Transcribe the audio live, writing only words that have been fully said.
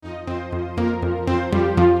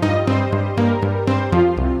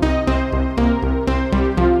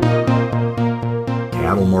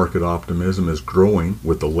Market optimism is growing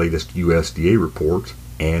with the latest USDA reports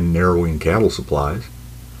and narrowing cattle supplies.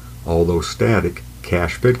 Although static,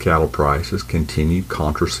 cash-fed cattle prices continue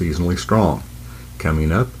contra-seasonally strong.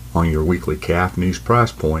 Coming up on your weekly Calf News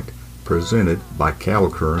Price Point, presented by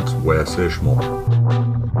Cattle Current's Wes Ishmael.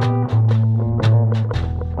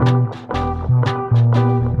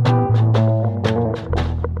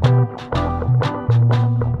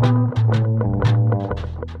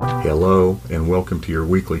 Hello and welcome to your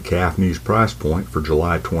weekly Calf News Price Point for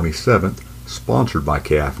July 27th, sponsored by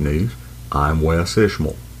Calf News. I'm Wes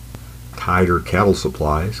Ishmael. Tighter cattle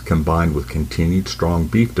supplies combined with continued strong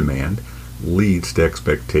beef demand leads to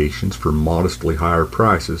expectations for modestly higher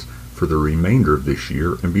prices for the remainder of this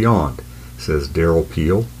year and beyond, says Darrell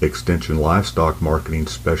Peel, Extension Livestock Marketing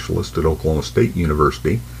Specialist at Oklahoma State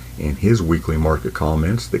University, in his weekly market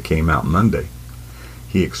comments that came out Monday.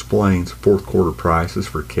 He explains fourth quarter prices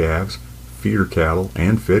for calves, feeder cattle,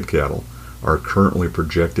 and fed cattle are currently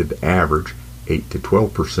projected to average 8 to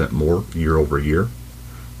 12% more year over year.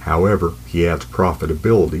 However, he adds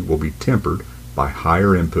profitability will be tempered by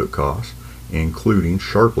higher input costs, including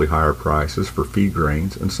sharply higher prices for feed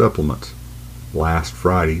grains and supplements. Last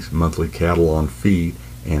Friday's monthly cattle on feed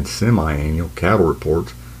and semi-annual cattle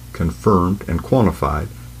reports confirmed and quantified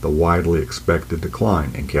the widely expected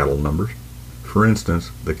decline in cattle numbers. For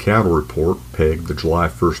instance, the cattle report pegged the July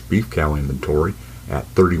 1st beef cow inventory at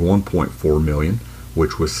 31.4 million,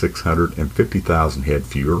 which was 650,000 head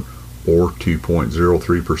fewer, or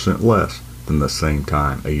 2.03% less than the same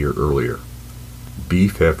time a year earlier.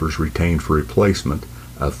 Beef heifers retained for replacement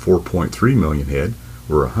of 4.3 million head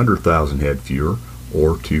were 100,000 head fewer,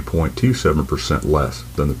 or 2.27% less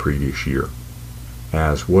than the previous year.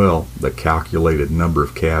 As well, the calculated number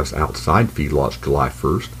of calves outside feedlots July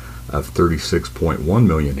 1st of 36.1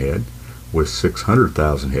 million head was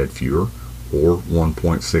 600,000 head fewer, or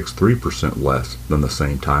 1.63% less than the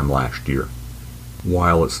same time last year.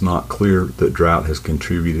 While it's not clear that drought has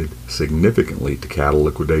contributed significantly to cattle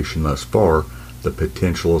liquidation thus far, the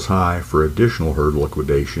potential is high for additional herd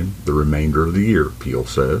liquidation the remainder of the year, Peel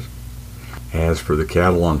says. As for the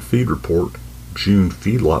cattle on feed report, June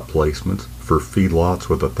feedlot placements for feedlots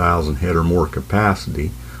with 1,000 head or more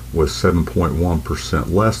capacity was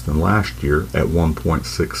 7.1% less than last year at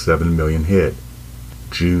 1.67 million head.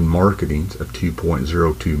 June marketings of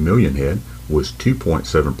 2.02 million head was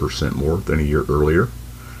 2.7% more than a year earlier,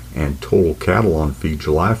 and total cattle on feed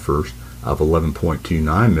July 1st of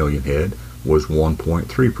 11.29 million head was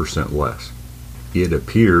 1.3% less. It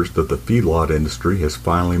appears that the feedlot industry has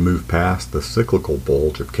finally moved past the cyclical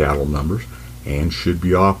bulge of cattle numbers and should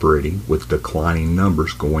be operating with declining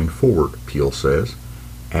numbers going forward, Peel says,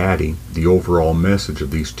 adding the overall message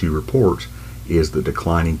of these two reports is that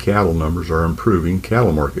declining cattle numbers are improving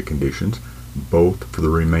cattle market conditions both for the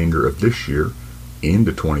remainder of this year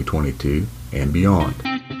into 2022 and beyond.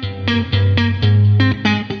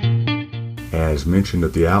 As mentioned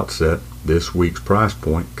at the outset, this week's price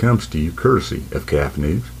point comes to you courtesy of Calf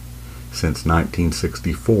News. Since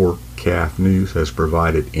 1964, Calf News has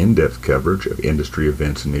provided in-depth coverage of industry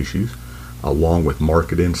events and issues, along with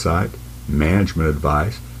market insight, management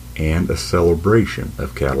advice, and a celebration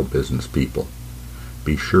of cattle business people.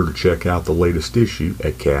 Be sure to check out the latest issue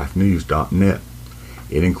at calfnews.net.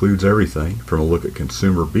 It includes everything from a look at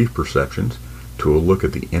consumer beef perceptions to a look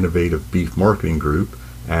at the innovative beef marketing group,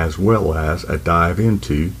 as well as a dive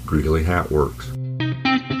into Greeley Hatworks.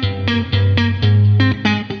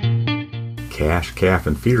 Cash calf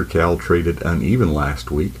and feeder cattle traded uneven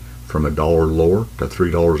last week from $1 lower to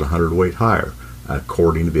 $3 a hundredweight higher,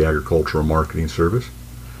 according to the Agricultural Marketing Service.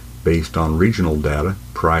 Based on regional data,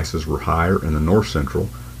 prices were higher in the North Central,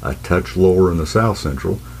 a touch lower in the South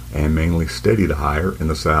Central, and mainly steady to higher in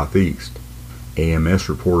the Southeast. AMS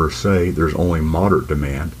reporters say there's only moderate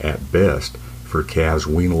demand at best for calves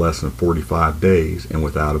weaned less than 45 days and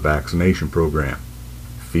without a vaccination program.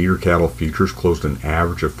 Feeder cattle futures closed an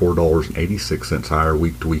average of $4.86 higher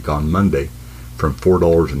week to week on Monday, from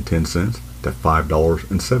 $4.10 to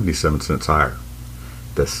 $5.77 higher.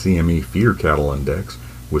 The CME feeder cattle index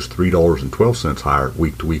was $3.12 higher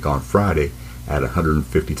week to week on Friday at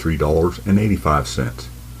 $153.85.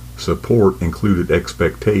 Support included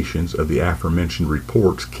expectations of the aforementioned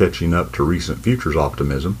reports catching up to recent futures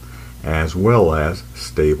optimism, as well as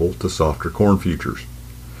stable to softer corn futures.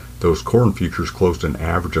 Those corn futures closed an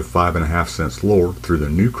average of 5.5 cents lower through the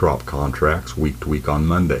new crop contracts week to week on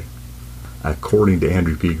Monday. According to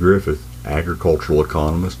Andrew P. Griffith, agricultural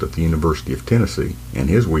economist at the University of Tennessee, in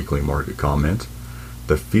his weekly market comments,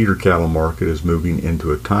 the feeder cattle market is moving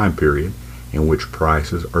into a time period in which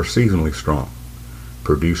prices are seasonally strong.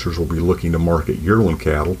 Producers will be looking to market yearling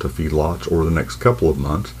cattle to feedlots over the next couple of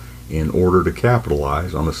months in order to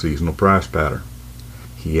capitalize on the seasonal price pattern.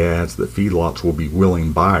 He adds that feedlots will be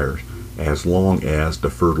willing buyers as long as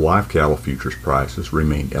deferred live cattle futures prices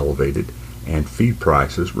remain elevated and feed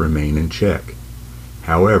prices remain in check.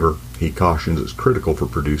 However, he cautions it's critical for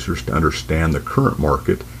producers to understand the current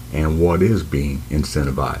market and what is being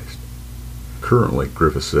incentivized. Currently,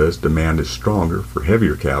 Griffith says demand is stronger for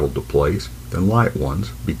heavier cattle to place than light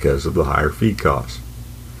ones because of the higher feed costs.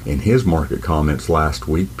 In his market comments last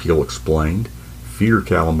week, Peel explained, feeder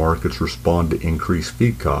cattle markets respond to increased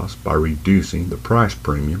feed costs by reducing the price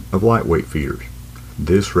premium of lightweight feeders.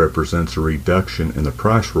 This represents a reduction in the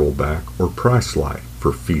price rollback or price slide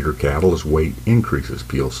for feeder cattle as weight increases,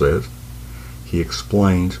 Peel says. He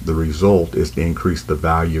explains the result is to increase the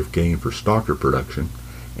value of gain for stocker production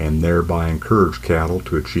and thereby encourage cattle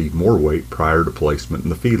to achieve more weight prior to placement in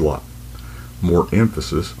the feedlot. More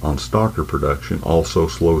emphasis on stocker production also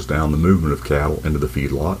slows down the movement of cattle into the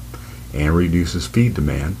feedlot and reduces feed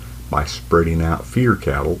demand by spreading out feeder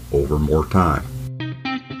cattle over more time.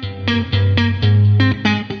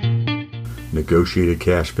 Negotiated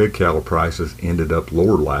cash-fed cattle prices ended up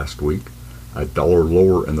lower last week, $1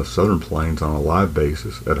 lower in the Southern Plains on a live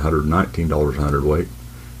basis at $119 a hundredweight,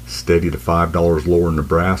 steady to $5 lower in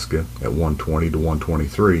Nebraska at $120 to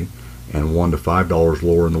 $123, and $1 to $5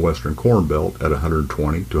 lower in the Western Corn Belt at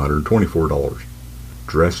 $120 to $124.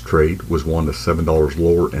 Dress trade was $1 to $7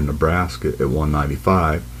 lower in Nebraska at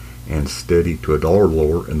 $195, and steady to $1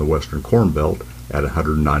 lower in the Western Corn Belt at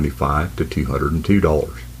 $195 to $202.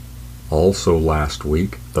 Also last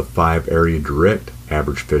week, the 5 area direct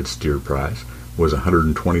average fed steer price was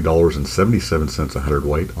 $120.77 a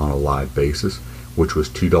hundredweight on a live basis, which was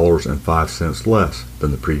 $2.05 less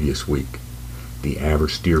than the previous week. The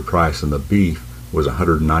average steer price in the beef was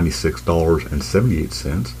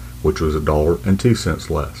 $196.78, which was $1.02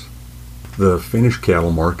 less. The finished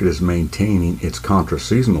cattle market is maintaining its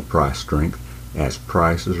contra-seasonal price strength as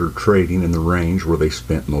prices are trading in the range where they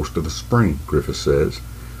spent most of the spring, Griffith says,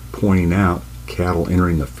 pointing out cattle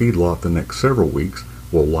entering the feedlot the next several weeks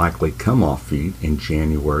will likely come off feed in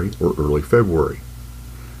January or early February.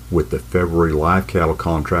 With the February live cattle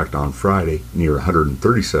contract on Friday near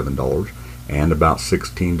 $137 and about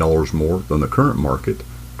 $16 more than the current market,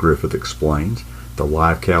 Griffith explains, the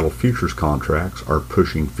live cattle futures contracts are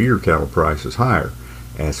pushing feeder cattle prices higher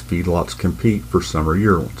as feedlots compete for summer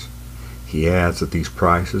yearlings. He adds that these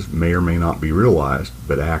prices may or may not be realized,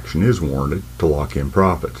 but action is warranted to lock in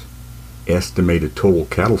profits. Estimated total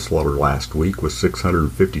cattle slaughter last week was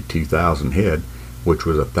 652,000 head, which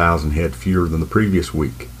was 1,000 head fewer than the previous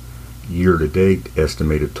week. Year-to-date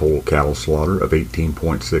estimated total cattle slaughter of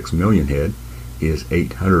 18.6 million head is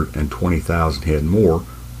 820,000 head more,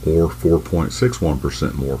 or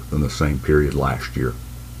 4.61% more than the same period last year.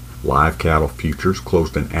 Live cattle futures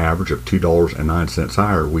closed an average of $2.09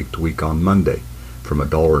 higher week to week on Monday, from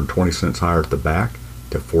 $1.20 higher at the back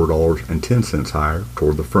to $4.10 higher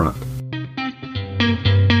toward the front.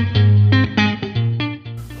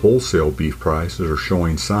 Wholesale beef prices are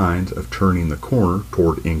showing signs of turning the corner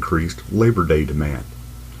toward increased Labor Day demand.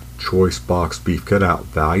 Choice box beef cutout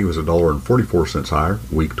value is $1.44 higher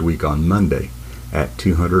week to week on Monday at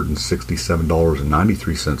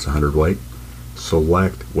 $267.93 a hundredweight.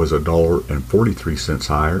 Select was $1.43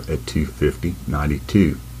 higher at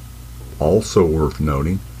 $250.92. Also worth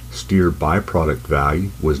noting, steer byproduct value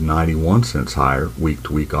was 91 cents higher week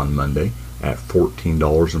to week on Monday at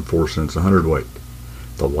 $14.04 a hundredweight.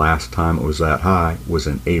 The last time it was that high was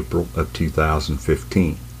in April of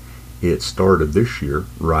 2015. It started this year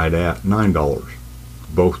right at $9.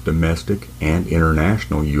 Both domestic and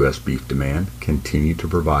international U.S. beef demand continue to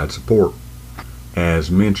provide support.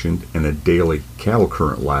 As mentioned in a daily cattle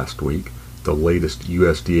current last week, the latest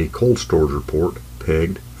USDA cold storage report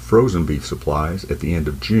pegged frozen beef supplies at the end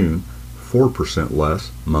of June 4%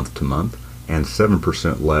 less month to month and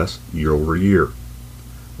 7% less year over year.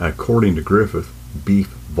 According to Griffith, beef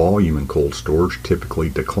volume in cold storage typically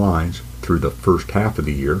declines through the first half of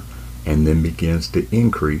the year and then begins to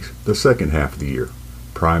increase the second half of the year,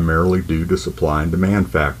 primarily due to supply and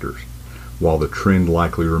demand factors. While the trend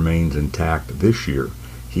likely remains intact this year,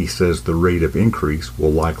 he says the rate of increase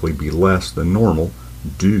will likely be less than normal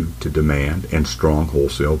due to demand and strong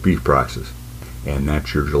wholesale beef prices. And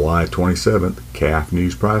that's your July 27th Calf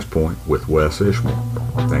News Price Point with Wes Ishmael.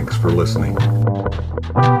 Thanks for listening.